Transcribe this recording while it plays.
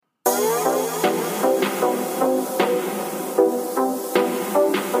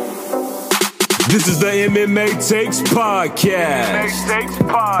This is the MMA Takes Podcast.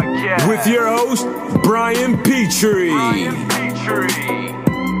 With your host, Brian Petrie.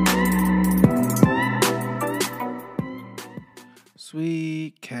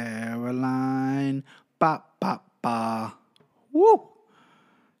 Sweet Caroline, ba ba ba. Woo!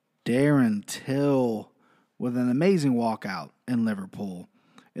 Darren Till with an amazing walkout in Liverpool,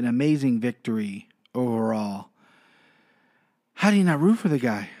 an amazing victory overall. How do you not root for the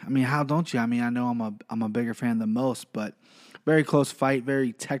guy? I mean, how don't you? I mean, I know I'm a bigger fan than most, but very close fight,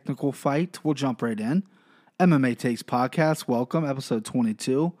 very technical fight. We'll jump right in. MMA Takes Podcast, welcome, episode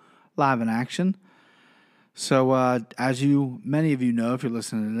 22, live in action. So, as many of you know, if you're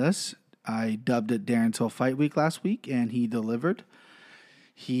listening to this, I dubbed it Darren Till Fight Week last week, and he delivered.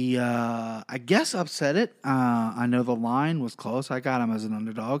 He, I guess, upset it. I know the line was close. I got him as an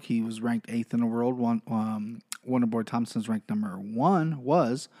underdog. He was ranked 8th in the world. Wonderboy Thompson's ranked number 1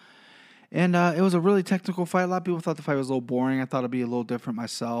 was. And it was a really technical fight. A lot of people thought the fight was a little boring. I thought it'd be a little different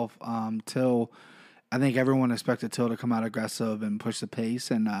myself. Till, I think everyone expected Till to come out aggressive and push the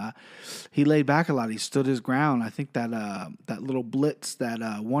pace. And he laid back a lot. He stood his ground. I think that that little blitz that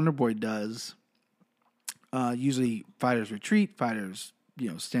Wonderboy does, usually fighters retreat, fighters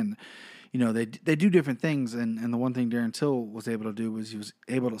stand, they do different things, and the one thing Darren Till was able to do was he was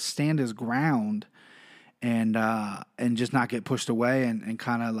able to stand his ground and just not get pushed away, and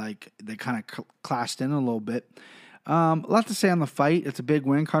kind of like they kind of clashed in a little bit. A lot to say on the fight. It's a big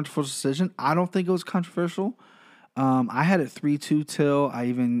win, controversial decision. I don't think it was controversial. I had it 3-2 Till. I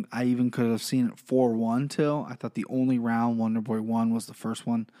even could have seen it 4-1 Till. I thought the only round Wonderboy won was the first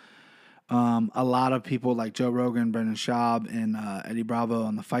one. A lot of people like Joe Rogan, Brendan Schaub, and Eddie Bravo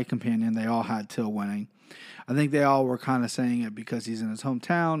on the Fight Companion, they all had Till winning. I think they all were kind of saying it because he's in his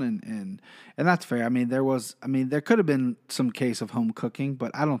hometown, and that's fair. I mean, there could have been some case of home cooking,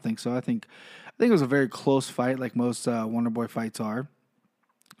 but I don't think so. I think it was a very close fight, like most Wonderboy fights are.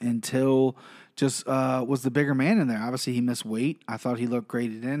 And Till just was the bigger man in there. Obviously, he missed weight. I thought he looked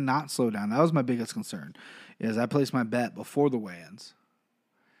great. He did not slow down. That was my biggest concern. Is I placed my bet before the weigh-ins.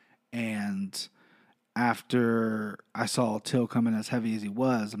 And after I saw Till come in as heavy as he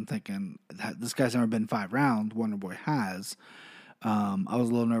was, I'm thinking, this guy's never been 5 rounds. Wonderboy has. I was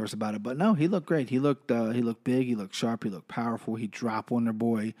a little nervous about it, but no, he looked great. He looked big. He looked sharp. He looked powerful. He dropped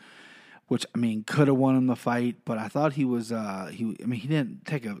Wonderboy, which could have won him the fight. But I thought he was. He didn't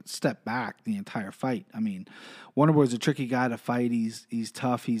take a step back the entire fight. Wonderboy's a tricky guy to fight. He's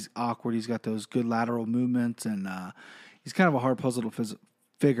tough. He's awkward. He's got those good lateral movements, and he's kind of a hard puzzle to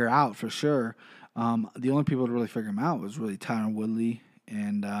figure out for sure. The only people to really figure him out was really Tyron Woodley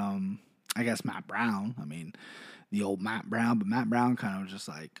and I guess Matt Brown. The old Matt Brown, but Matt Brown kind of was just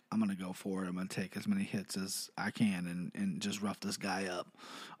like, I'm going to go for it. I'm going to take as many hits as I can and just rough this guy up,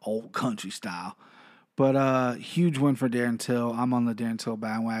 old country style. But huge win for Darren Till. I'm on the Darren Till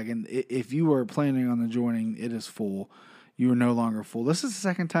bandwagon. If you were planning on joining, it is full. You are no longer full. This is the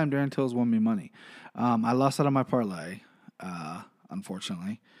second time Darren Till's won me money. I lost out on my parlay,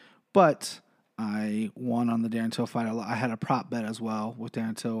 unfortunately, but I won on the Darren Till fight. I had a prop bet as well with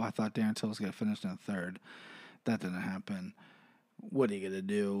Darren Till. I thought Darren Till was going to finish in third. That didn't happen. What are you going to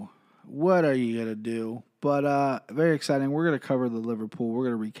do? What are you going to do? But very exciting. We're going to cover the Liverpool. We're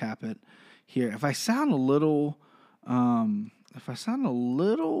going to recap it here. If I sound a little not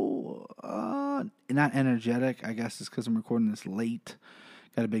energetic, I guess it's because I'm recording this late.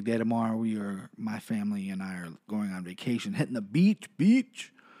 Got a big day tomorrow. My family and I are going on vacation, hitting the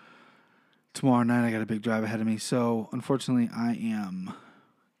beach. Tomorrow night, I got a big drive ahead of me. So, unfortunately, I am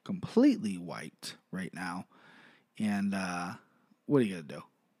completely wiped right now. And what are you going to do?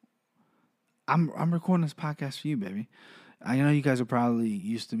 I'm recording this podcast for you, baby. I know you guys are probably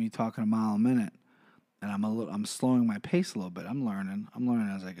used to me talking a mile a minute. And I'm slowing my pace a little bit. I'm learning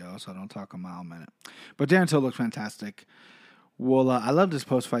as I go, so I don't talk a mile a minute. But Darren Till looks fantastic. Well, I loved his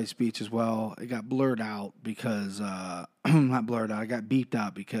post-fight speech as well. It got blurred out because, not blurred out, it got beeped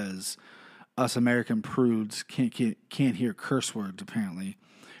out because us American prudes can't hear curse words, apparently.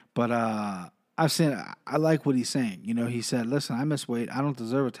 But I like what he's saying. He said, listen, I miss weight. I don't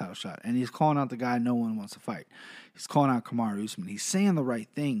deserve a title shot. And he's calling out the guy no one wants to fight. He's calling out Kamaru Usman. He's saying the right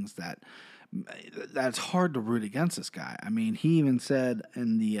things that's hard to root against this guy. He even said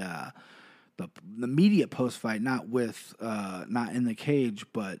in the media post fight, not in the cage,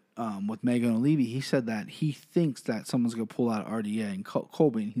 but with Megan O'Leary, he said that he thinks that someone's gonna pull out RDA and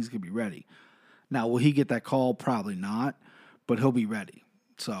Colby, and he's gonna be ready. Now, will he get that call? Probably not, but he'll be ready.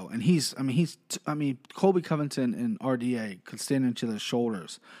 So, and Colby Covington and RDA could stand on each other's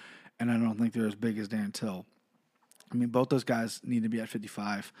shoulders, and I don't think they're as big as Darren Till. Both those guys need to be at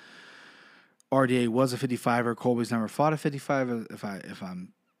 55. RDA was a 55er. Colby's never fought a 55. If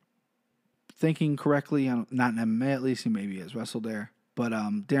I'm thinking correctly, not in MMA at least, he maybe has wrestled there. But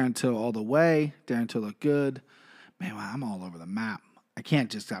Darren Till all the way. Darren Till looked good. Man, wow, I'm all over the map. I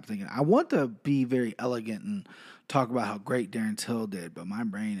can't just stop thinking. I want to be very elegant and talk about how great Darren Till did, but my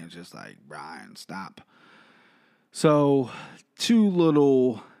brain is just like, Brian, stop. So, two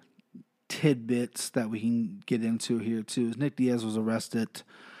little tidbits that we can get into here too is Nick Diaz was arrested.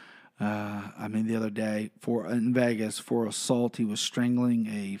 The other day in Vegas for assault. He was strangling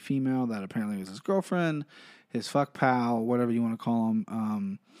a female that apparently was his girlfriend, his fuck pal, whatever you want to call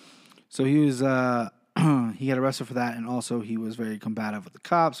him. So he was he got arrested for that, and also he was very combative with the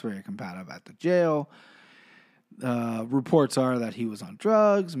cops, very combative at the jail. Reports are that he was on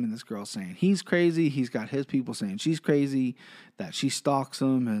drugs. I mean, this girl's saying he's crazy. He's got his people saying she's crazy, that she stalks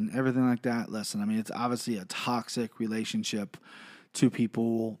him and everything like that. Listen, I mean, it's obviously a toxic relationship. Two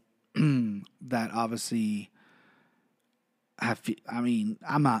people that obviously have. I mean,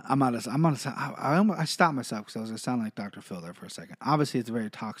 I stopped myself because I was going to sound like Dr. Phil there for a second. Obviously, it's a very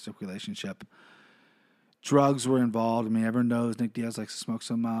toxic relationship. Drugs were involved. I mean, everyone knows Nick Diaz likes to smoke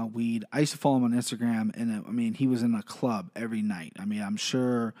some weed. I used to follow him on Instagram, and he was in a club every night. I mean, I'm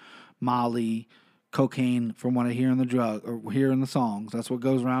sure Molly, cocaine, from what I hear in the songs, that's what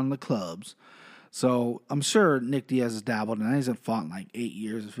goes around in the clubs. So I'm sure Nick Diaz has dabbled, and he hasn't fought in like 8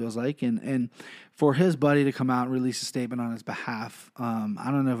 years, it feels like. And for his buddy to come out and release a statement on his behalf, I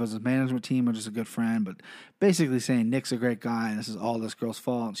don't know if it was his management team or just a good friend, but basically saying Nick's a great guy, and this is all this girl's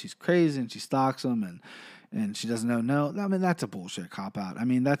fault, and she's crazy, and she stalks him, and she doesn't know. No, I mean, that's a bullshit cop-out. I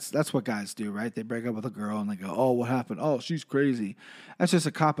mean, that's what guys do, right? They break up with a girl, and they go, oh, what happened? Oh, she's crazy. That's just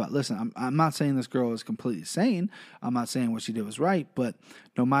a cop-out. Listen, I'm not saying this girl is completely sane. I'm not saying what she did was right, but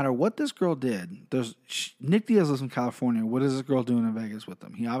no matter what this girl did, Nick Diaz lives in California. What is this girl doing in Vegas with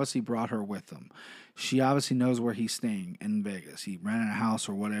him? He obviously brought her with him. She obviously knows where he's staying in Vegas. He rented a house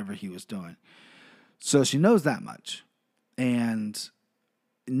or whatever he was doing. So she knows that much. And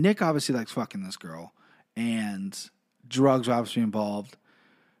Nick obviously likes fucking this girl. And drugs are obviously involved.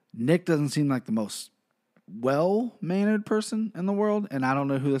 Nick doesn't seem like the most well-mannered person in the world, and I don't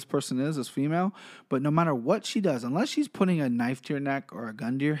know who this person is, this female, but no matter what she does, unless she's putting a knife to your neck or a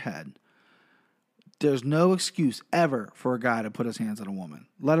gun to your head, there's no excuse ever for a guy to put his hands on a woman,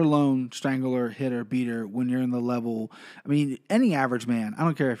 let alone strangle her, hit her, beat her when you're in the level. I mean, any average man, I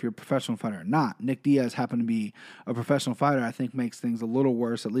don't care if you're a professional fighter or not. Nick Diaz happened to be a professional fighter. I think makes things a little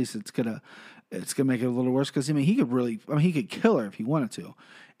worse. At least it's gonna make it a little worse because he could kill her if he wanted to,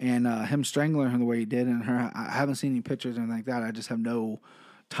 and him strangling her the way he did, and her, I haven't seen any pictures or anything like that. I just have no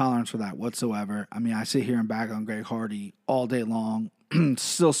tolerance for that whatsoever. I mean, I sit here and bag on Greg Hardy all day long.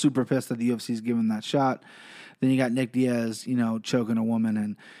 Still super pissed that the UFC's giving that shot. Then you got Nick Diaz, choking a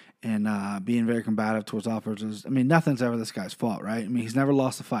woman and being very combative towards officers. I mean, nothing's ever this guy's fault, right? I mean, he's never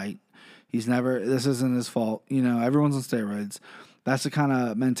lost a fight. This isn't his fault. Everyone's on steroids. That's the kind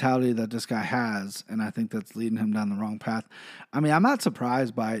of mentality that this guy has, and I think that's leading him down the wrong path. I mean, I'm not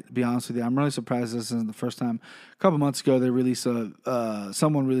surprised by it, to be honest with you. I'm really surprised this isn't the first time. A couple months ago, they released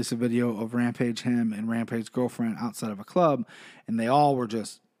someone released a video of Rampage, him, and Rampage's girlfriend outside of a club, and they all were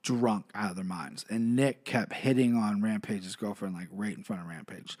just drunk out of their minds. And Nick kept hitting on Rampage's girlfriend, like right in front of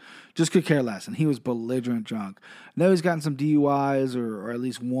Rampage. Just could care less, and he was belligerent drunk. I know he's gotten some DUIs, or at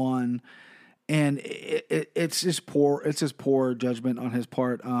least one. And it's just poor. It's just poor judgment on his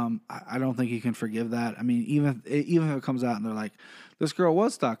part. I don't think you can forgive that. I mean, even if it comes out and they're like, "This girl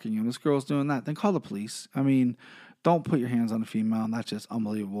was stalking you. This girl's doing that," then call the police. I mean, don't put your hands on a female. That's just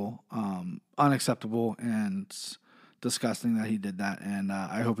unbelievable, unacceptable, and disgusting that he did that. And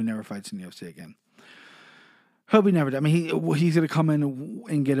I hope he never fights in the UFC again. Hope he never did. I mean, he's going to come in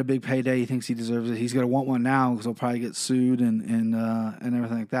and get a big payday. He thinks he deserves it. He's going to want one now because he'll probably get sued and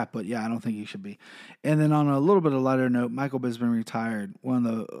everything like that. But yeah, I don't think he should be. And then on a little bit of a lighter note, Michael Bisping retired.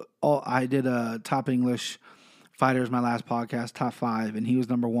 I did a top English fighters, my last podcast, top 5, and he was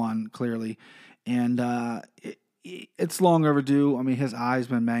number 1 clearly. And it's long overdue. I mean, his eye's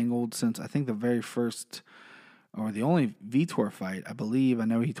been mangled since I think the very first or the only Vitor fight, I believe. I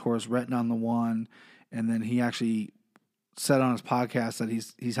know he tore his retina on the one. And then he actually said on his podcast that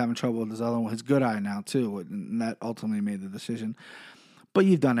he's having trouble with his other one, his good eye now too, and that ultimately made the decision. But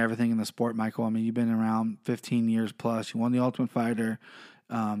you've done everything in the sport, Michael. I mean, you've been around 15 years plus. You won the Ultimate Fighter.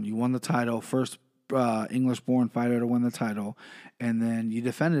 You won the title, first English-born fighter to win the title, and then you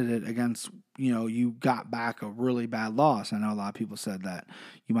defended it against. You got back a really bad loss. I know a lot of people said that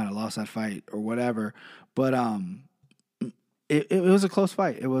you might have lost that fight or whatever, but it was a close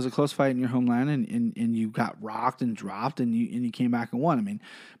fight. It was a close fight in your homeland, and you got rocked and dropped, and you came back and won. I mean,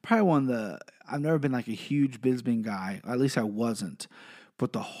 probably one of the. I've never been like a huge Bisping guy. At least I wasn't.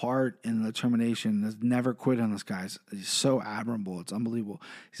 But the heart and the determination has never quit on this guy. He's so admirable. It's unbelievable.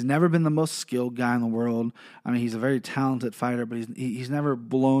 He's never been the most skilled guy in the world. I mean, he's a very talented fighter, but he's never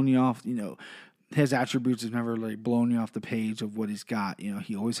blown you off. You know, his attributes have never like blown you off the page of what he's got. You know,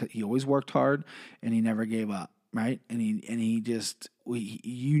 he always worked hard, and he never gave up. Right, and he just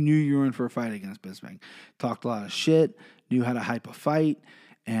you knew you were in for a fight against Bisping. Talked a lot of shit, knew how to hype a fight,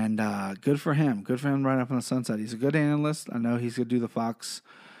 and good for him. Good for him right up in the sunset. He's a good analyst. I know he's gonna do the Fox.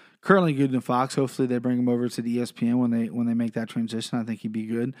 Currently good in Fox. Hopefully they bring him over to the ESPN when they make that transition. I think he'd be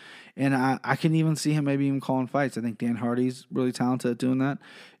good, and I can even see him maybe even calling fights. I think Dan Hardy's really talented at doing that.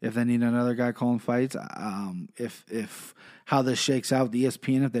 If they need another guy calling fights, if how this shakes out with the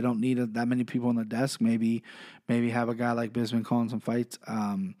ESPN, if they don't need that many people on the desk, maybe have a guy like Bisping calling some fights.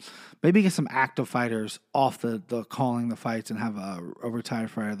 Maybe get some active fighters off the calling the fights and have a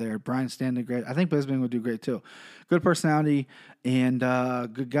retired fighter there. Brian Stann did great. I think Bisping would do great too. Good personality and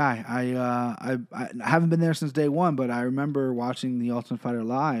good guy. I haven't been there since day one, but I remember watching The Ultimate Fighter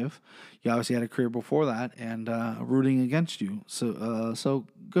live. You obviously had a career before that, and rooting against you. So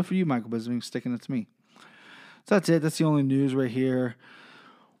good for you, Michael Bisping, sticking it to me. So that's it. That's the only news right here.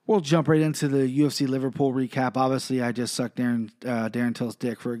 We'll jump right into the UFC Liverpool recap. Obviously, I just sucked Darren Till's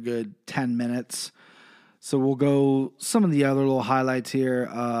dick for a good 10 minutes. So we'll go some of the other little highlights here.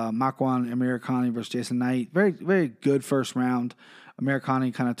 Makwan Amirkhani versus Jason Knight. Very, very good first round.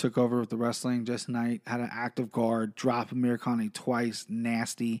 Amirkhani kind of took over with the wrestling. Jason Knight had an active guard, dropped Amirkhani twice.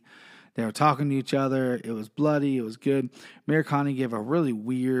 Nasty. They were talking to each other. It was bloody. It was good. Amirkhani gave a really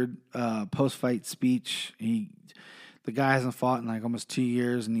weird post-fight speech. The guy hasn't fought in like almost 2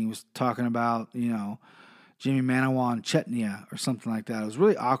 years, and he was talking about, you know, Jimmy Manawa and Chechnya or something like that. It was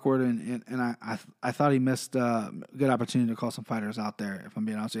really awkward, and I thought he missed a good opportunity to call some fighters out there, if I'm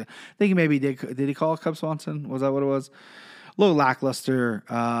being honest with you. I think he maybe did. Did he call Cub Swanson? Was that what it was? A little lackluster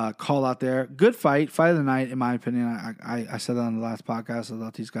call out there. Good fight of the night, in my opinion. I said that on the last podcast. I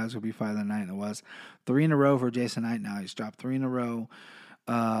thought these guys would be fight of the night, and it was 3 in a row for Jason Knight. Now he's dropped 3 in a row.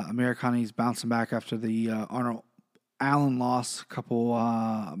 Amirkhani's bouncing back after the Arnold Allen loss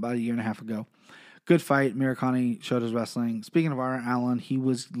about a year and a half ago. Good fight. Amirkhani showed his wrestling. Speaking of Arnold Allen, he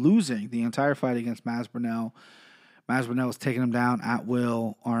was losing the entire fight against Maz Burnell. Maz Burnell was taking him down at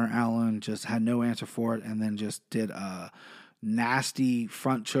will. Arnold Allen just had no answer for it, and then just did a nasty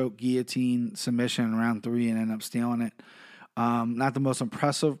front choke guillotine submission in round 3 and ended up stealing it. Not the most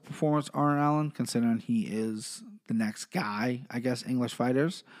impressive performance, Arnold Allen, considering he is the next guy, I guess, English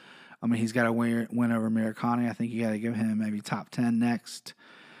fighters. I mean, he's got to win over Amirkhani. I think you got to give him maybe top 10 next.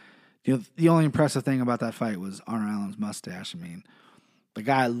 The only impressive thing about that fight was Arnold Allen's mustache. I mean, the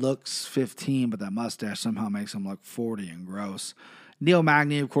guy looks 15, but that mustache somehow makes him look 40 and gross. Neil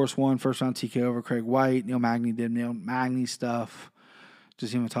Magny, of course, won first round TKO over Craig White. Neil Magny did Neil Magny stuff.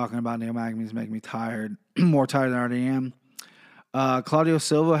 Just even talking about Neil Magny is making me tired, more tired than I already am. Claudio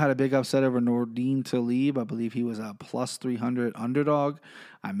Silva had a big upset over Nordine Talib. I believe he was a plus 300 underdog.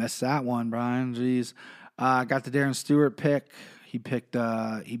 I missed that one, Brian. Jeez. Got the Darren Stewart pick. He beat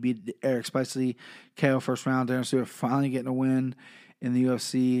Eric Spicely, KO first round. Darren Stewart finally getting a win in the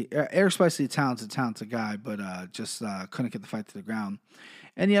UFC. Eric Spicely, talented guy, but just couldn't get the fight to the ground.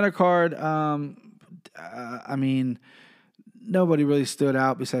 And the other card, I mean, nobody really stood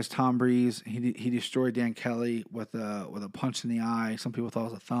out besides Tom Breeze. He destroyed Dan Kelly with a punch in the eye. Some people thought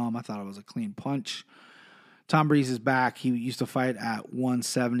it was a thumb. I thought it was a clean punch. Tom Breeze is back. He used to fight at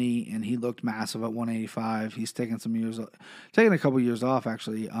 170, and he looked massive at 185. He's taken a couple years off,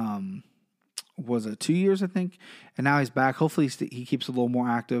 actually. Was it 2 years, I think? And now he's back. Hopefully he keeps a little more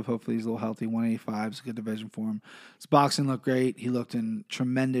active. Hopefully he's a little healthy. 185 is a good division for him. His boxing looked great. He looked in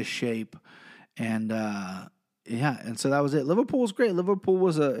tremendous shape. And, and so that was it. Liverpool was great. Liverpool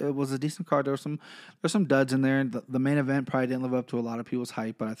was a decent card. There's some duds in there. The main event probably didn't live up to a lot of people's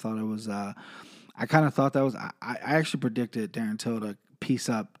hype, but I thought it was I kind of thought that was I actually predicted Darren Till to piece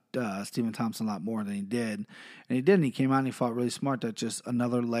up Stephen Thompson a lot more than he did. And he did, and he came out and he fought really smart. That's just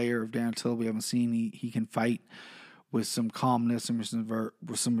another layer of Darren Till we haven't seen. He can fight with some calmness and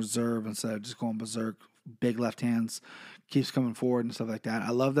with some reserve instead of just going berserk. Big left hands, keeps coming forward and stuff like that. I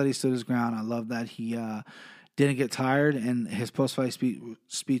love that he stood his ground. I love that he didn't get tired, and his post-fight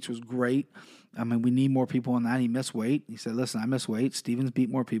speech was great. I mean, we need more people in that. He missed weight. He said, listen, I miss weight. Stevens beat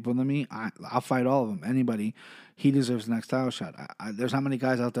more people than me. I'll fight all of them. Anybody. He deserves the next title shot. There's not many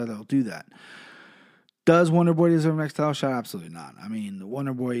guys out there that will do that. Does Wonderboy deserve the next title shot? Absolutely not. I mean,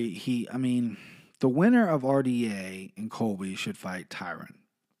 Wonderboy, The winner of RDA and Colby should fight Tyron.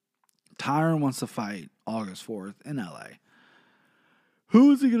 Tyron wants to fight August 4th in LA.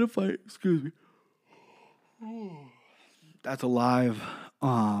 Who is he going to fight? Excuse me. That's a live.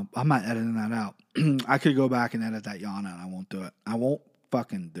 I'm not editing that out. I could go back and edit that yawn and I won't do it. I won't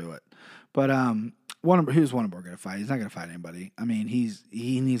fucking do it. But who's Wonderboy going to fight? He's not going to fight anybody. I mean,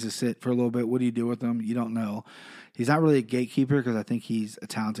 he needs to sit for a little bit. What do you do with him? You don't know. He's not really a gatekeeper because I think he's a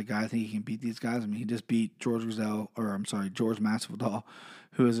talented guy. I think he can beat these guys. I mean, he just beat George Masvidal,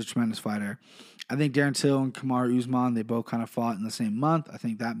 who is a tremendous fighter. I think Darren Till and Kamaru Usman, they both kind of fought in the same month. I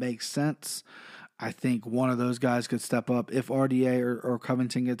think that makes sense. I think one of those guys could step up if RDA or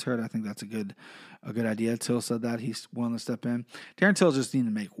Covington gets hurt. I think that's a good idea. Till said that he's willing to step in. Darren Till just needs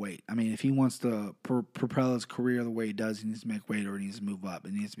to make weight. I mean, if he wants to propel his career the way he does, he needs to make weight or he needs to move up.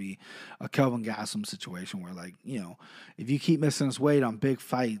 It needs to be a Kelvin Gastelum situation where, like, you know, if you keep missing his weight on big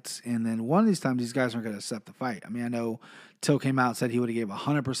fights, and then one of these times these guys aren't going to accept the fight. I mean, I know Till came out and said he would have gave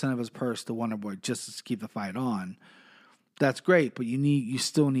 100% of his purse to Wonderboy just to keep the fight on. That's great, but you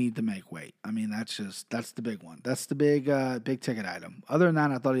still need to make weight. I mean, that's the big one. That's the big ticket item. Other than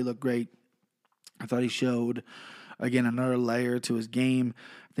that, I thought he looked great. I thought he showed, again, another layer to his game.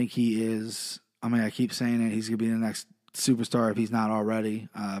 I think he is, I mean, I keep saying it, he's going to be the next superstar if he's not already.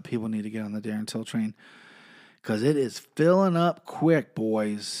 People need to get on the Darren Till train because it is filling up quick,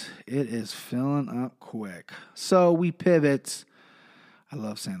 boys. It is filling up quick. So we pivot. I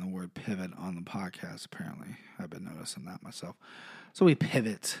love saying the word pivot on the podcast, apparently. I've been noticing that myself. So we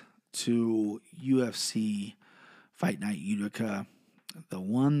pivot to UFC Fight Night Utica, the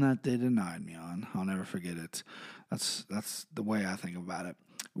one that they denied me on. I'll never forget it. That's the way I think about it.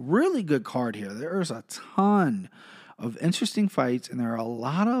 Really good card here. There's a ton of interesting fights, and there are a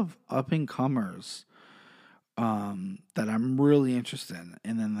lot of up-and-comers that I'm really interested in.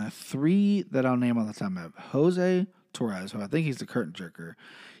 And then the three that I'll name all the time, I have Jose Torres, who I think he's the curtain jerker.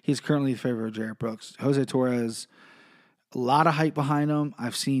 He's currently the favorite of Jarrett Brooks. Jose Torres, a lot of hype behind him.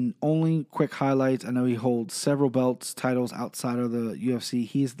 I've seen only quick highlights. I know he holds several titles outside of the UFC.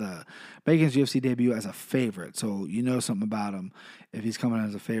 He's making his UFC debut as a favorite, so you know something about him if he's coming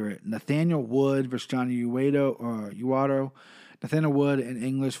as a favorite. Nathaniel Wood versus Johnny Uwato. Nathaniel Wood, an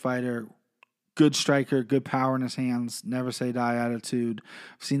English fighter, good striker, good power in his hands, never say die attitude.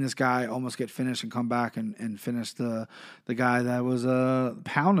 I've seen this guy almost get finished and come back and finish the guy that was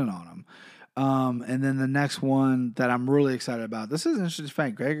pounding on him. And then the next one that I'm really excited about, this is an interesting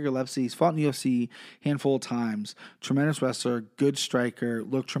fight. Gregor Gillespie, he's fought in the UFC a handful of times. Tremendous wrestler, good striker,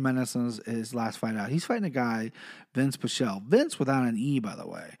 looked tremendous in his last fight out. He's fighting a guy, Vince Pichel. Vince without an E, by the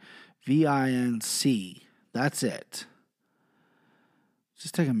way. V-I-N-C. That's it.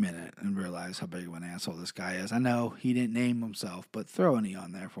 Just take a minute and realize how big of an asshole this guy is. I know he didn't name himself, but throw an E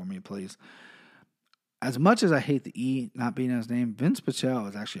on there for me, please. As much as I hate the E not being in his name, Vince Pichel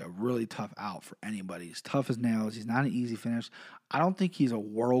is actually a really tough out for anybody. He's tough as nails. He's not an easy finish. I don't think he's a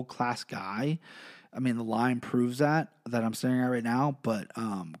world-class guy. I mean, the line proves that I'm staring at right now. But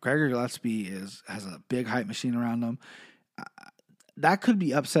Gregor Gillespie has a big hype machine around him. That could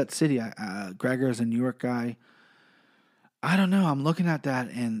be upset city. Gregor is a New York guy. I don't know. I'm looking at that,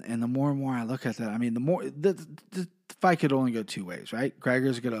 and the more and more I look at that, I mean, the more the fight could only go two ways, right?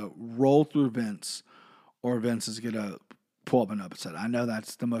 Gregor's gonna roll through Vince, or Vince is gonna pull up an upset. I know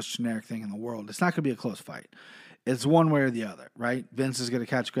that's the most generic thing in the world. It's not gonna be a close fight. It's one way or the other, right? Vince is gonna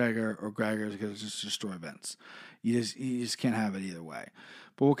catch Gregor, or Gregor is gonna just destroy Vince. You just can't have it either way.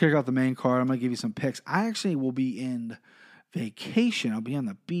 But we'll kick off the main card. I'm gonna give you some picks. I actually will be in vacation. I'll be on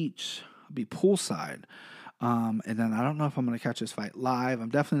the beach. I'll be poolside. And then I don't know if I'm going to catch this fight live. I'm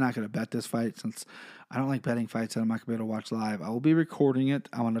definitely not going to bet this fight since I don't like betting fights that I'm not going to be able to watch live. I will be recording it.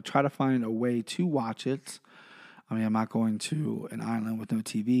 I want to try to find a way to watch it. I mean, I'm not going to an island with no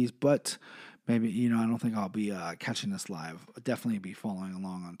TVs, but maybe, I don't think I'll be catching this live. I'll definitely be following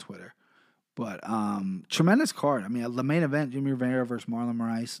along on Twitter. But tremendous card. I mean, the main event, Jimmy Rivera versus Marlon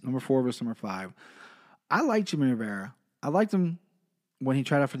Moraes, number 4 versus number 5. I like Jimmy Rivera. I liked him when he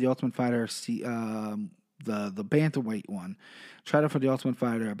tried out for the Ultimate Fighter, the bantamweight one. Tried out for the Ultimate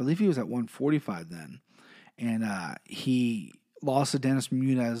Fighter. I believe he was at 145 then. And he lost to Dennis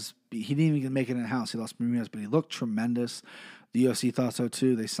Bermudez. He didn't even make it in-house. He lost Bermudez, but he looked tremendous. The UFC thought so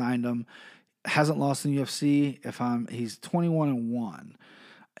too. They signed him. Hasn't lost in the UFC. He's 21-1.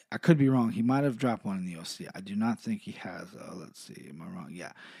 I could be wrong. He might have dropped one in the UFC. I do not think he has. Let's see. Am I wrong?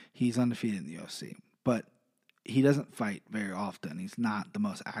 Yeah. He's undefeated in the UFC. But he doesn't fight very often. He's not the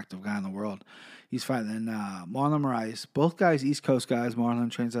most active guy in the world. He's fighting Marlon Moraes. Both guys, East Coast guys. Marlon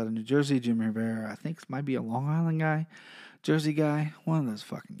trains out of New Jersey. Jimmy Rivera, I think, might be a Long Island guy. Jersey guy. One of those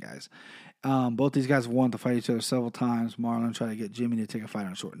fucking guys. Both these guys wanted to fight each other several times. Marlon tried to get Jimmy to take a fight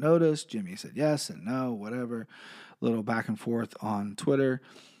on short notice. Jimmy said yes and no, whatever. Little back and forth on Twitter.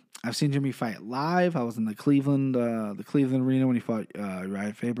 I've seen Jimmy fight live. I was in the Cleveland arena when he fought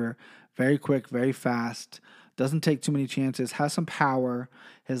Uriah Faber. Very quick, very fast. Doesn't take too many chances. Has some power.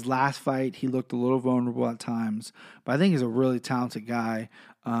 His last fight, he looked a little vulnerable at times, but I think he's a really talented guy.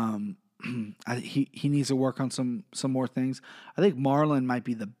 He needs to work on some more things. I think Marlon might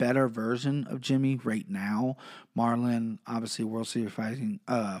be the better version of Jimmy right now. Marlon, obviously World Series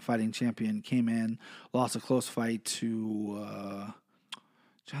fighting champion, came in, lost a close fight to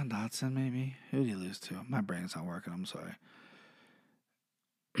John Dodson, maybe. Who did he lose to? My brain's not working. I'm sorry.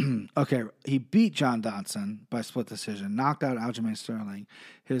 Okay, he beat John Dodson by split decision, knocked out Aljamain Sterling.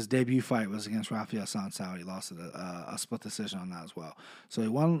 His debut fight was against Rafael Sansao. He lost a split decision on that as well. So he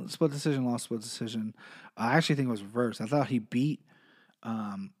won split decision, lost split decision. I actually think it was reversed. I thought he beat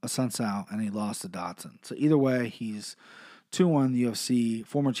Sansao and he lost to Dodson. So either way, he's 2-1 in the UFC,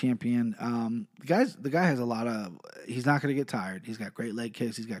 former champion. The guy has a lot of. He's not going to get tired. He's got great leg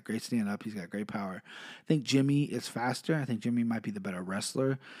kicks. He's got great stand up. He's got great power. I think Jimmy is faster. I think Jimmy might be the better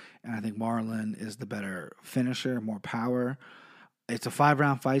wrestler, and I think Marlon is the better finisher, more power. It's a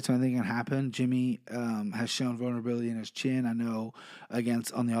 5-round fight, so I think it can happen. Jimmy has shown vulnerability in his chin. I know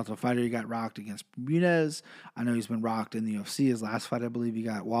on the Ultimate Fighter, he got rocked against Bermudez. I know he's been rocked in the UFC. His last fight, I believe, he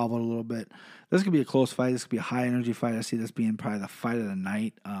got wobbled a little bit. This could be a close fight. This could be a high-energy fight. I see this being probably the fight of the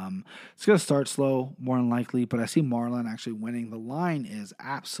night. It's going to start slow, more than likely, but I see Marlon actually winning. The line is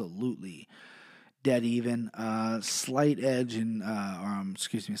absolutely dead even. Slight edge in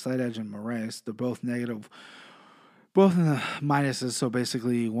Moraes. They're both negative. Both in the minuses, so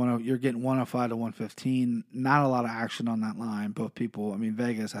basically you're getting 105 to 115. Not a lot of action on that line. Both people,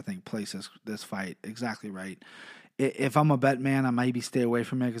 Vegas, I think, places this fight exactly right. If I'm a bet man, I maybe stay away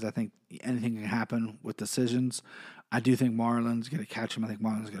from it because I think anything can happen with decisions. I do think Marlon's going to catch him. I think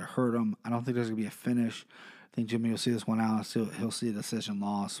Marlon's going to hurt him. I don't think there's going to be a finish. I think Jimmy will see this one out. He'll see a decision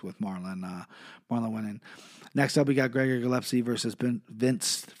loss with Marlon winning. Next up, we got Gregor Gillespie versus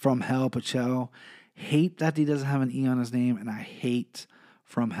Vince from Hell Pichel. Hate that he doesn't have an E on his name, and I hate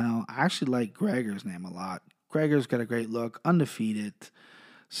From Hell. I actually like Gregor's name a lot. Gregor's got a great look, undefeated,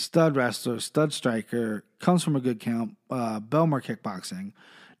 stud wrestler, stud striker, comes from a good camp, Belmar Kickboxing.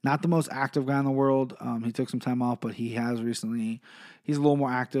 Not the most active guy in the world. He took some time off, but he has recently. He's a little more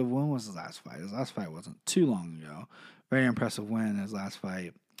active. When was his last fight? His last fight wasn't too long ago. Very impressive win, his last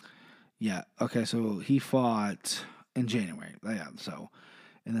fight. Yeah, okay, so he fought in January. Yeah, so...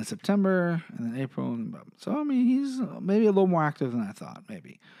 And then September, and then April. So, he's maybe a little more active than I thought.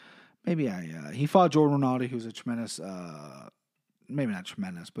 Maybe he fought Jordan Rinaldi, who's a tremendous, maybe not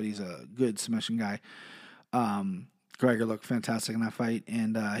tremendous, but he's a good submission guy. Gregor looked fantastic in that fight,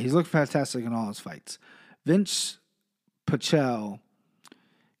 and he's looked fantastic in all his fights. Vince Pichel,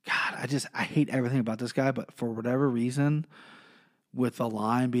 God, I hate everything about this guy, but for whatever reason, with the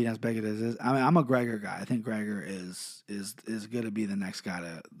line being as big as it is, I'm a Gregor guy. I think Gregor is going to be the next guy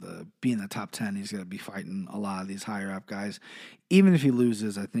to be in the top 10. He's going to be fighting a lot of these higher up guys. Even if he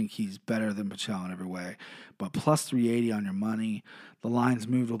loses, I think he's better than Pichel in every way. But plus 380 on your money. The line's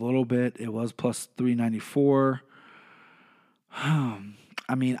moved a little bit. It was plus 394.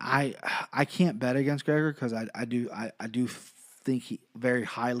 I can't bet against Gregor because I do think very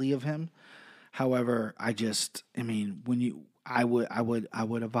highly of him. However, I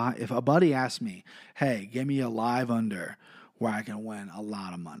would advise, if a buddy asked me, hey, give me a live under where I can win a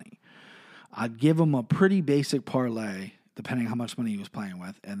lot of money, I'd give him a pretty basic parlay, depending how much money he was playing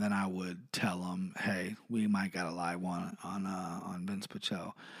with, and then I would tell him, hey, we might got a live one on Vince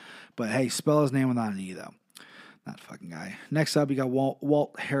Pichel. But hey, spell his name without an E, though. That fucking guy. Next up, you got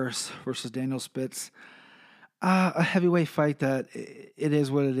Walt Harris versus Daniel Spitz. A heavyweight fight that it is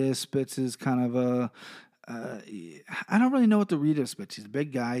what it is. Spitz is kind of a... I don't really know what to read of Spitz. He's a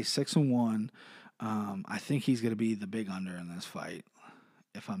big guy, 6-1. I think he's going to be the big under in this fight,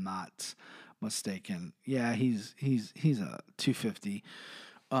 if I'm not mistaken. Yeah, he's a 250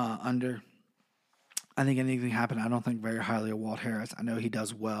 under. I think anything can happen. I don't think very highly of Walt Harris. I know he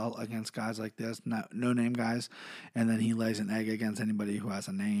does well against guys like this, no-name guys, and then he lays an egg against anybody who has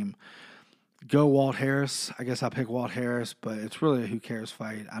a name. Go Walt Harris. I guess I'll pick Walt Harris, but it's really a who cares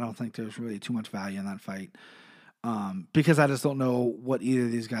fight. I don't think there's really too much value in that fight because I just don't know what either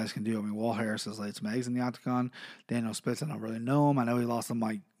of these guys can do. Walt Harris has laid some eggs in the octagon. Daniel Spitz, I don't really know him. I know he lost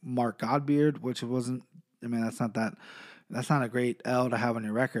to Mark Godbeard, which wasn't. That's not a great L to have on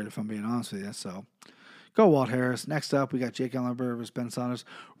your record, if I'm being honest with you. So Go Walt Harris. Next up, we got Jake Ellenberger versus Ben Saunders.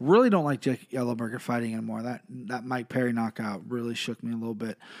 Really don't like Jake Ellenberger fighting anymore. That Mike Perry knockout really shook me a little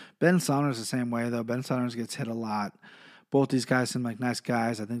bit. Ben Saunders the same way, though. Ben Saunders gets hit a lot. Both these guys seem like nice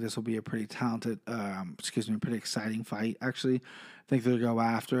guys. I think this will be a pretty pretty exciting fight, actually. I think they'll go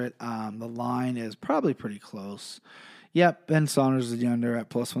after it. The line is probably pretty close. Yep, Ben Saunders is the under at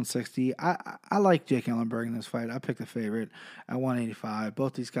plus 160. I like Jake Ellenberger in this fight. I picked the favorite at 185.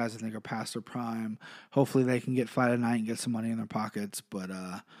 Both these guys, I think, are past their prime. Hopefully they can get fight of night and get some money in their pockets. But,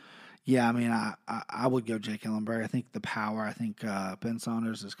 yeah, I mean, I would go Jake Ellenberger. I think the power. I think Ben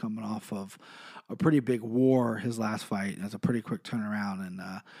Saunders is coming off of a pretty big war his last fight. It's a pretty quick turnaround, and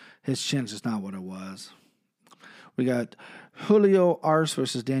his chin's just not what it was. We got Julio Arce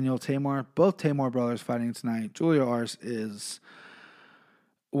versus Daniel Tamor. Both Tamor brothers fighting tonight. Julio Arce is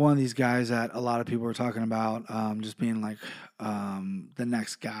one of these guys that a lot of people are talking about, just being like the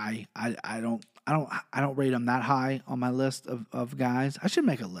next guy. I don't rate him that high on my list of guys. I should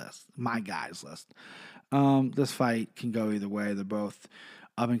make a list, my guys list. This fight can go either way. They're both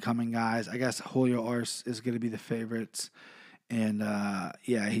up and coming guys. I guess Julio Arce is going to be the favorites. And,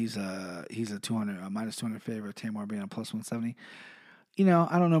 he's a minus 200 favorite, Tamor being a plus 170. You know,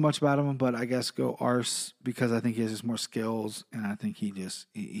 I don't know much about him, but I guess go Arce because I think he has just more skills, and I think he's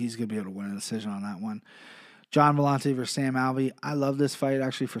going to be able to win a decision on that one. John Vellante versus Sam Alvey. I love this fight,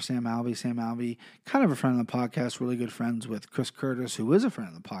 actually, for Sam Alvey. Sam Alvey, kind of a friend of the podcast, really good friends with Chris Curtis, who is a friend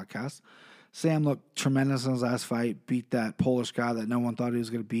of the podcast. Sam looked tremendous in his last fight, beat that Polish guy that no one thought he was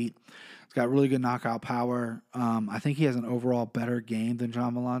going to beat. He's got really good knockout power. I think he has an overall better game than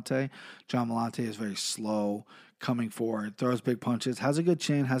John Vellante. John Vellante is very slow, coming forward, throws big punches, has a good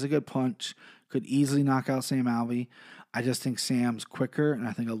chin, has a good punch, could easily knock out Sam Alvey. I just think Sam's quicker, and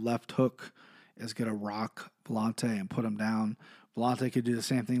I think a left hook is going to rock Vellante and put him down. Vellante could do the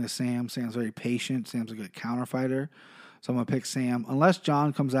same thing to Sam. Sam's very patient. Sam's a good counter fighter. So I'm going to pick Sam. Unless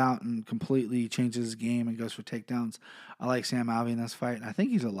John comes out and completely changes his game and goes for takedowns, I like Sam Alvey in this fight. And I think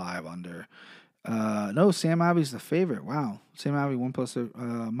he's alive under. No, Sam Alvey's the favorite. Wow. Sam Alvey,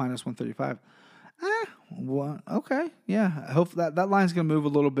 minus 135. Okay. Yeah. I hope that line's going to move a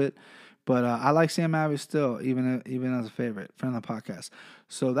little bit. But I like Sam Alvey still, even as a favorite, friend of the podcast.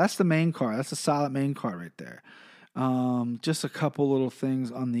 So that's the main card. That's a solid main card right there. Just a couple little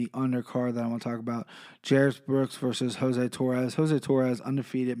things on the undercard that I want to talk about. Jarrett Brooks versus Jose Torres. Jose Torres,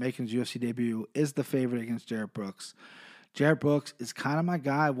 undefeated, making his UFC debut, is the favorite against Jarrett Brooks. Jarrett Brooks is kind of my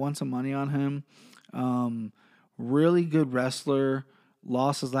guy. I won some money on him. Really good wrestler.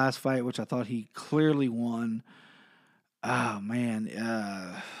 Lost his last fight, which I thought he clearly won. Oh, man.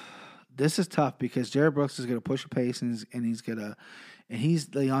 This is tough because Jarrett Brooks is going to push a pace and he's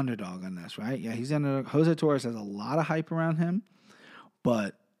the underdog on this, right? Yeah, he's the underdog. Jose Torres has a lot of hype around him,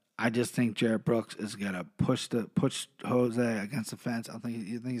 but I just think Jarrett Brooks is going to push Jose against the fence. I think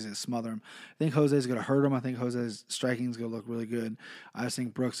he's going to smother him. I think Jose is going to hurt him. I think Jose's striking is going to look really good. I just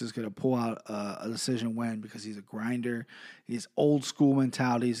think Brooks is going to pull out a decision win because he's a grinder. He's old school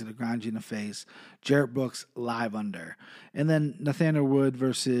mentality. He's going to grind you in the face. Jarrett Brooks live under. And then Nathaniel Wood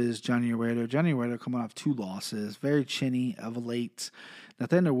versus Johnny Herrera. Johnny Herrera coming off 2 losses. Very chinny of late.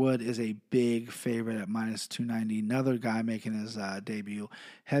 Nathaniel Wood is a big favorite at minus 290. Another guy making his debut.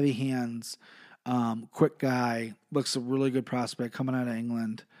 Heavy hands, quick guy. Looks a really good prospect coming out of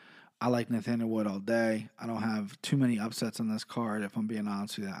England. I like Nathaniel Wood all day. I don't have too many upsets on this card, if I'm being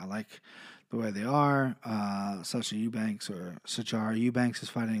honest with you. I like the way they are. Sachara Eubanks is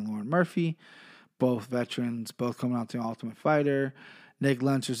fighting Lauren Murphy. Both veterans, both coming out to the Ultimate Fighter. Nick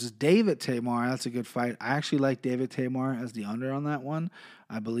Lentz versus David Tamor. That's a good fight. I actually like David Tamor as the under on that one.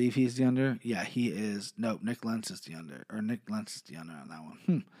 I believe he's the under. Yeah, he is. No, Nick Lentz is the under. Or Nick Lentz is the under on that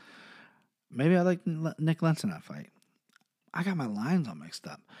one. Maybe I like Nick Lentz in that fight. I got my lines all mixed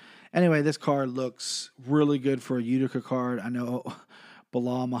up. Anyway, this card looks really good for a Utica card. I know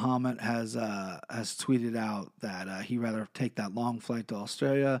Bilal Muhammad has tweeted out that he'd rather take that long flight to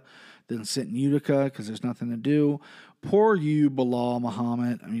Australia than sit in Utica because there's nothing to do. Poor you, Bilal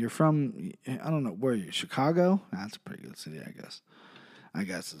Muhammad. I mean, you're from, I don't know, where are you, Chicago? That's a pretty good city, I guess. I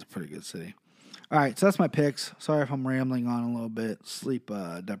guess it's a pretty good city. All right, so that's my picks. Sorry if I'm rambling on a little bit. Sleep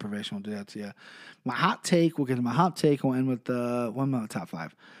deprivation will do that to you. My hot take, we'll get to my hot take. We'll end with one of the top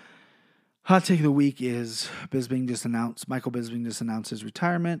 5. Hot take of the week is Michael Bisping just announced his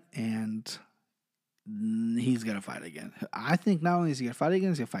retirement, and he's going to fight again. I think not only is he going to fight again,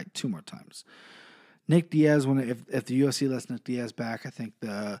 he's going to fight 2 more times. Nick Diaz, if the UFC lets Nick Diaz back, I think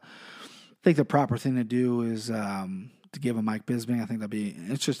the proper thing to do is to give him Mike Bisping. I think that'd be an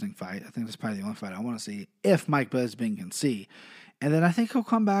interesting fight. I think that's probably the only fight I want to see if Mike Bisping can see. And then I think he'll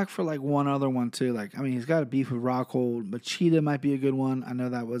come back for like one other one too. Like, I mean, he's got a beef with Rockhold. Machida might be a good one. I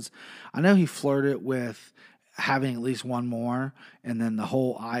know he flirted with having at least one more, and then the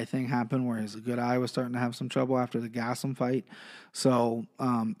whole eye thing happened where his good eye was starting to have some trouble after the Gaslam fight. So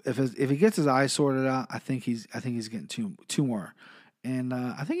if he gets his eye sorted out, I think he's getting two more, and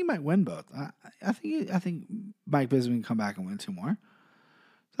I think he might win both. I think Mike Bisping can come back and win two more.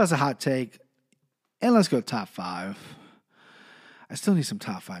 So that's a hot take, and let's go top 5. I still need some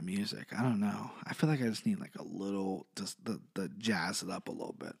top 5 music. I don't know. I feel like I just need like a little, just the jazz it up a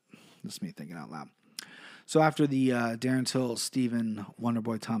little bit. That's me thinking out loud. So after the Darren Till, Stephen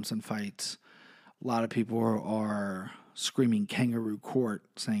Wonderboy Thompson fights, a lot of people are screaming kangaroo court,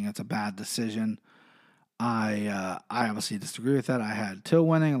 saying it's a bad decision. I obviously disagree with that. I had Till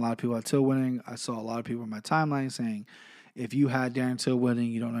winning. A lot of people had Till winning. I saw a lot of people in my timeline saying, if you had Darren Till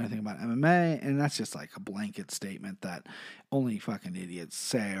winning, you don't know anything about MMA. And that's just like a blanket statement that only fucking idiots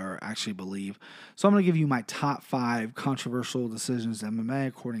say or actually believe. So I'm going to give you my top 5 controversial decisions in MMA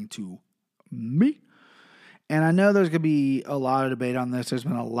according to me. And I know there's going to be a lot of debate on this. There's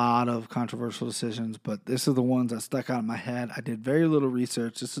been a lot of controversial decisions, but this is the ones that stuck out in my head. I did very little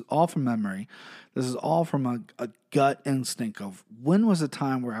research. This is all from memory. This is all from a gut instinct of when was the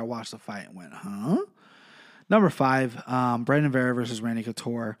time where I watched the fight and went, huh? Number 5, Brandon Vera versus Randy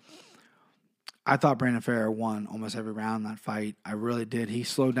Couture. I thought Brandon Vera won almost every round in that fight. I really did. He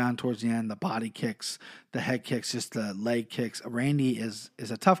slowed down towards the end. The body kicks, the head kicks, just the leg kicks. Randy is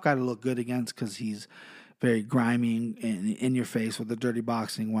a tough guy to look good against because he's very grimy and in your face with the dirty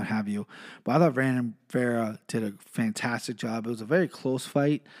boxing, what have you. But I thought Brandon Vera did a fantastic job. It was a very close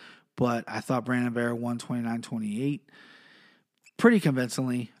fight, but I thought Brandon Vera won 29-28 pretty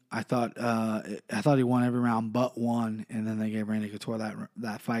convincingly. I thought he won every round but one, and then they gave Randy Couture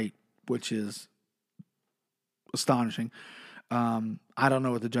that fight, which is astonishing. I don't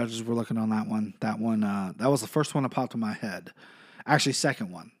know what the judges were looking on that one. That was the first one that popped in my head. Actually,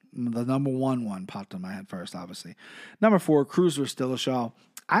 second one. The number 1 popped in my head first, obviously. Number 4, Cruz versus Dillashaw.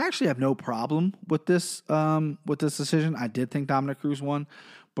 I actually have no problem with this decision. I did think Dominic Cruz won,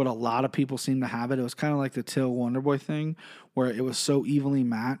 but a lot of people seem to have it. It was kind of like the Till Wonderboy thing, where it was so evenly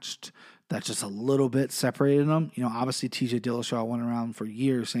matched that just a little bit separated them. You know, obviously TJ Dillashaw went around for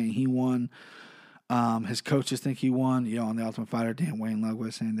years saying he won. His coaches think he won. You know, on The Ultimate Fighter, Dan Wayne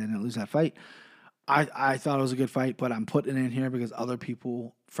Ludwig saying they didn't lose that fight. I thought it was a good fight, but I'm putting it in here because other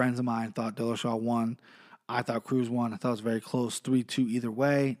people, friends of mine, thought Dillashaw won. I thought Cruz won. I thought it was very close, 3-2 either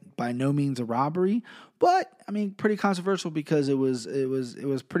way. By no means a robbery, but I mean pretty controversial because it was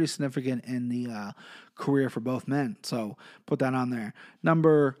pretty significant in the career for both men. So put that on there.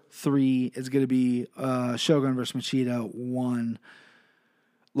 Number 3 is going to be Shogun versus Machida 1.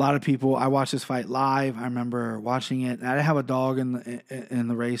 A lot of people. I watched this fight live. I remember watching it. And I didn't have a dog in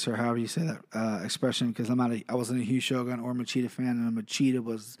the race, or however you say that expression, because I wasn't a huge Shogun or Machida fan, and Machida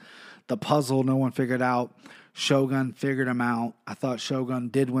was the puzzle no one figured out. Shogun figured him out. I thought Shogun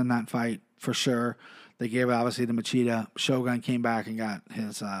did win that fight for sure. They gave it obviously to Machida. Shogun came back and got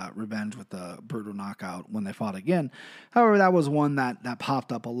his revenge with the brutal knockout when they fought again. However, that was one that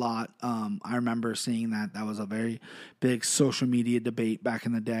popped up a lot. I remember seeing that. That was a very big social media debate back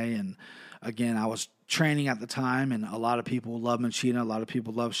in the day. And again, I was training at the time, and a lot of people love Machida. A lot of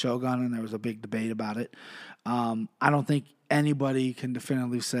people love Shogun, and there was a big debate about it. I don't think anybody can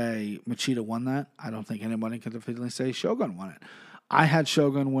definitively say Machida won that. I don't think anybody can definitively say Shogun won it. I had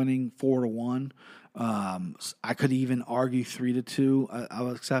Shogun winning 4-1. I could even argue 3-2.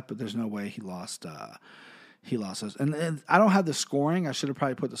 I'll accept, but there's no way he lost. He lost those, and I don't have the scoring. I should have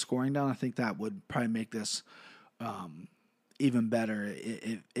probably put the scoring down. I think that would probably make this even better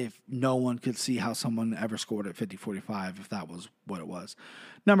if no one could see how someone ever scored at 50-45 if that was what it was.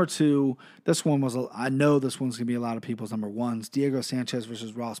 Number 2, this one was. I know this one's gonna be a lot of people's number 1s. Diego Sanchez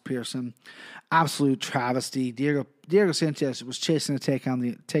versus Ross Pearson, absolute travesty. Diego Sanchez was chasing to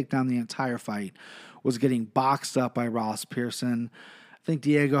take down the entire fight, was getting boxed up by Ross Pearson. I think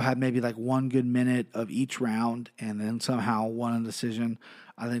Diego had maybe like 1 good minute of each round and then somehow won a decision.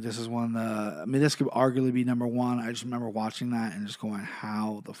 I think this is one of the... I mean, this could arguably be number 1. I just remember watching that and just going,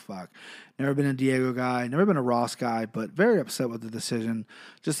 how the fuck? Never been a Diego guy, never been a Ross guy, but very upset with the decision.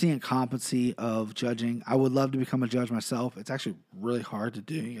 Just the incompetency of judging. I would love to become a judge myself. It's actually really hard to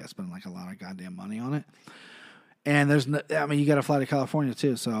do. You got to spend like a lot of goddamn money on it. And you got to fly to California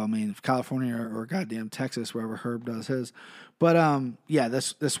too. So, I mean, California or goddamn Texas, wherever Herb does his. But, yeah,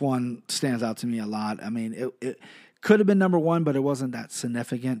 this one stands out to me a lot. I mean, it could have been number 1, but it wasn't that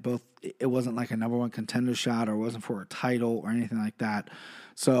significant. It wasn't like a number 1 contender shot, or it wasn't for a title or anything like that.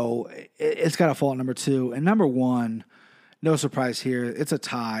 So, it's got to fall at number 2. And number 1 no surprise here. It's a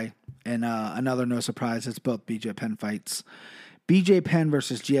tie. And another no surprise, it's both BJ Penn fights. BJ Penn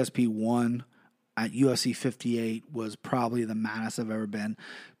versus GSP 1 at UFC 58 was probably the maddest I've ever been.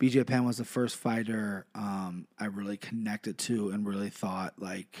 BJ Penn was the first fighter I really connected to and really thought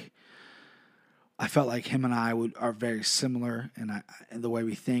I felt like him and I are very similar in the way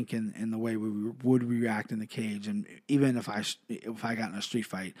we think and the way we would react in the cage. And even if I got in a street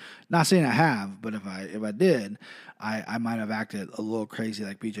fight, not saying I have, but if I did, I might have acted a little crazy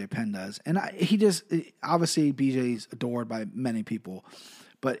like BJ Penn does. And obviously BJ's adored by many people,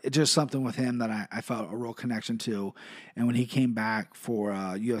 but it's just something with him that I felt a real connection to. And when he came back for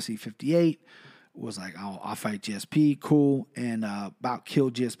UFC 58, was like, I'll fight GSP, cool, and about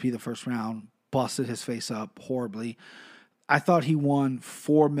killed GSP the first round. Busted his face up horribly. I thought he won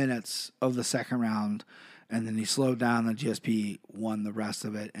 4 minutes of the second round, and then he slowed down, and GSP won the rest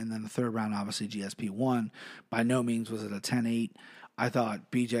of it. And then the third round, obviously, GSP won. By no means was it a 10-8. I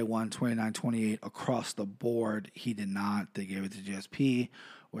thought BJ won 29-28 across the board. He did not. They gave it to GSP,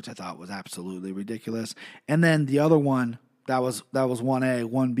 which I thought was absolutely ridiculous. And then the other one, that was 1A.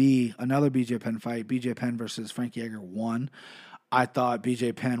 1B, another BJ Penn fight, BJ Penn versus Frankie Edgar 1. I thought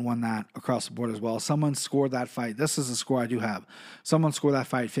BJ Penn won that across the board as well. Someone scored that fight. This is a score I do have. Someone scored that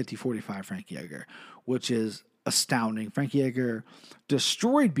fight 50-45 Frankie Edgar, which is astounding. Frankie Edgar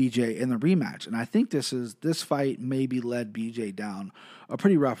destroyed BJ in the rematch, and I think this fight maybe led BJ down a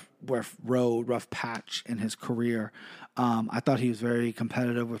pretty rough patch in his career. I thought he was very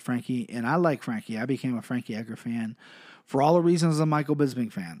competitive with Frankie, and I like Frankie. I became a Frankie Edgar fan for all the reasons a Michael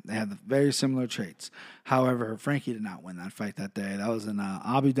Bisping fan. They had very similar traits. However, Frankie did not win that fight that day. That was in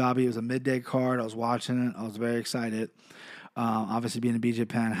Abu Dhabi. It was a midday card. I was watching it. I was very excited. Obviously, being a BJ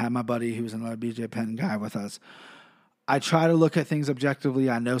Penn, I had my buddy who was another BJ Penn guy with us. I try to look at things objectively.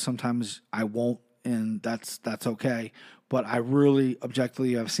 I know sometimes I won't, and that's okay. But I really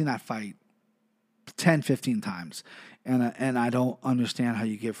objectively, I've seen that fight 10, 15 times, and I don't understand how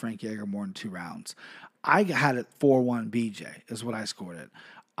you give Frankie Edgar more than 2 rounds. I had it 4-1 BJ is what I scored it.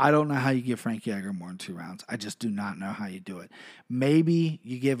 I don't know how you give Frankie Edgar more than 2 rounds. I just do not know how you do it. Maybe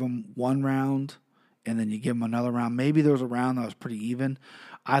you give him 1 round and then you give him another round. Maybe there was a round that was pretty even.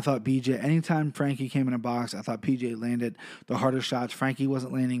 I thought BJ, anytime Frankie came in a box, I thought BJ landed the harder shots. Frankie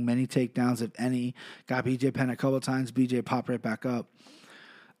wasn't landing many takedowns, if any. Got BJ Penn a couple of times. BJ popped right back up.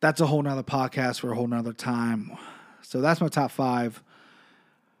 That's a whole nother podcast for a whole nother time. So that's my top 5.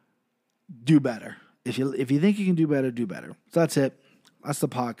 Do better. If you think you can do better, do better. So that's it. That's the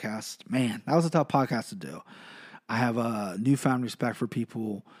podcast. Man, that was a tough podcast to do. I have a newfound respect for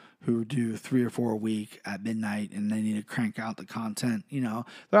people who do 3 or 4 a week at midnight and they need to crank out the content. You know,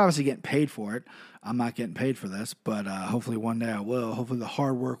 they're obviously getting paid for it. I'm not getting paid for this, but hopefully one day I will. Hopefully the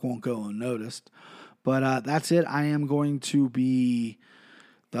hard work won't go unnoticed. But that's it. I am going to be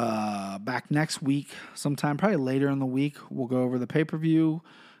back next week sometime, probably later in the week. We'll go over the pay-per-view.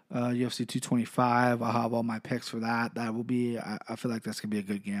 UFC 225. I'll have all my picks for that. That will be, I feel like that's going to be a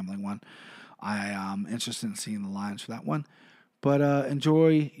good gambling one. I am interested in seeing the lines for that one. But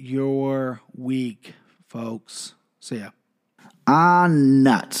enjoy your week, folks. See ya.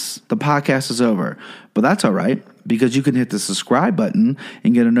 Nuts. The podcast is over. But that's all right, because you can hit the subscribe button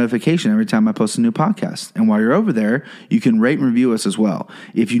and get a notification every time I post a new podcast. And while you're over there, you can rate and review us as well.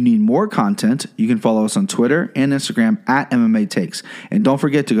 If you need more content, you can follow us on Twitter and Instagram at MMA Takes. And don't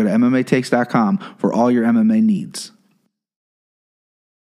forget to go to MMAtakes.com for all your MMA needs.